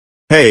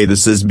Hey,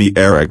 this is me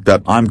Eric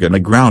that I'm gonna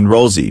ground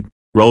Rosie.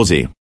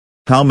 Rosie.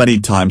 How many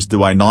times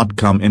do I not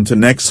come into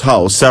next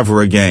house ever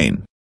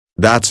again?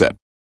 That's it.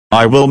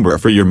 I will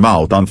murder your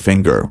mouth on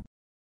finger.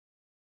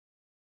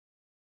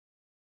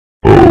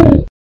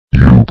 Oh,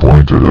 you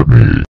pointed at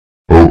me.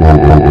 Oh, oh,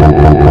 oh, oh,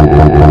 oh,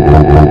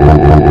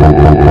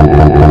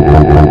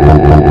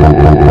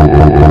 oh,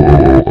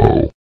 oh,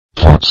 oh.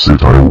 That's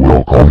it, I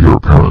will call your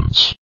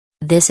parents.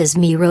 This is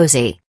me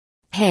Rosie.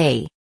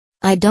 Hey.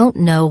 I don't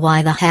know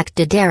why the heck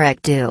did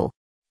Eric do.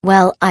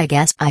 Well, I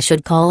guess I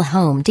should call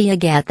home. Do you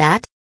get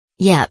that?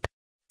 Yep.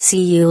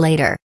 See you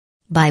later.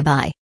 Bye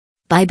bye.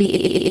 Bye bye.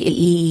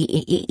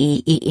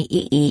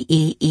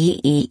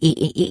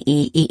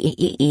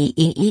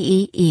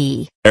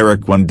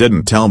 Eric one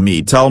didn't tell me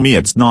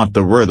it's not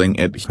the wording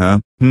it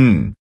huh?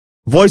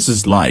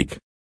 Voices like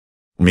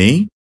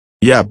me?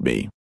 Yep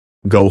me.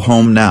 Go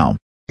home now.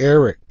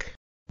 Eric,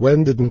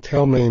 when didn't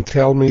tell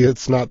me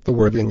it's not the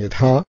wording it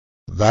huh?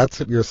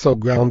 That's it, you're so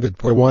grounded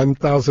for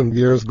 1,000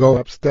 years. Go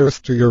upstairs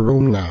to your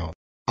room now.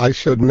 I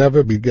should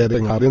never be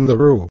getting out in the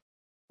roof.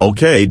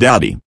 Okay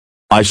daddy.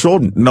 I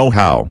shouldn't know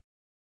how.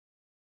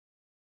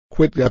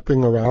 Quit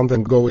yapping around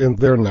and go in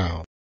there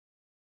now.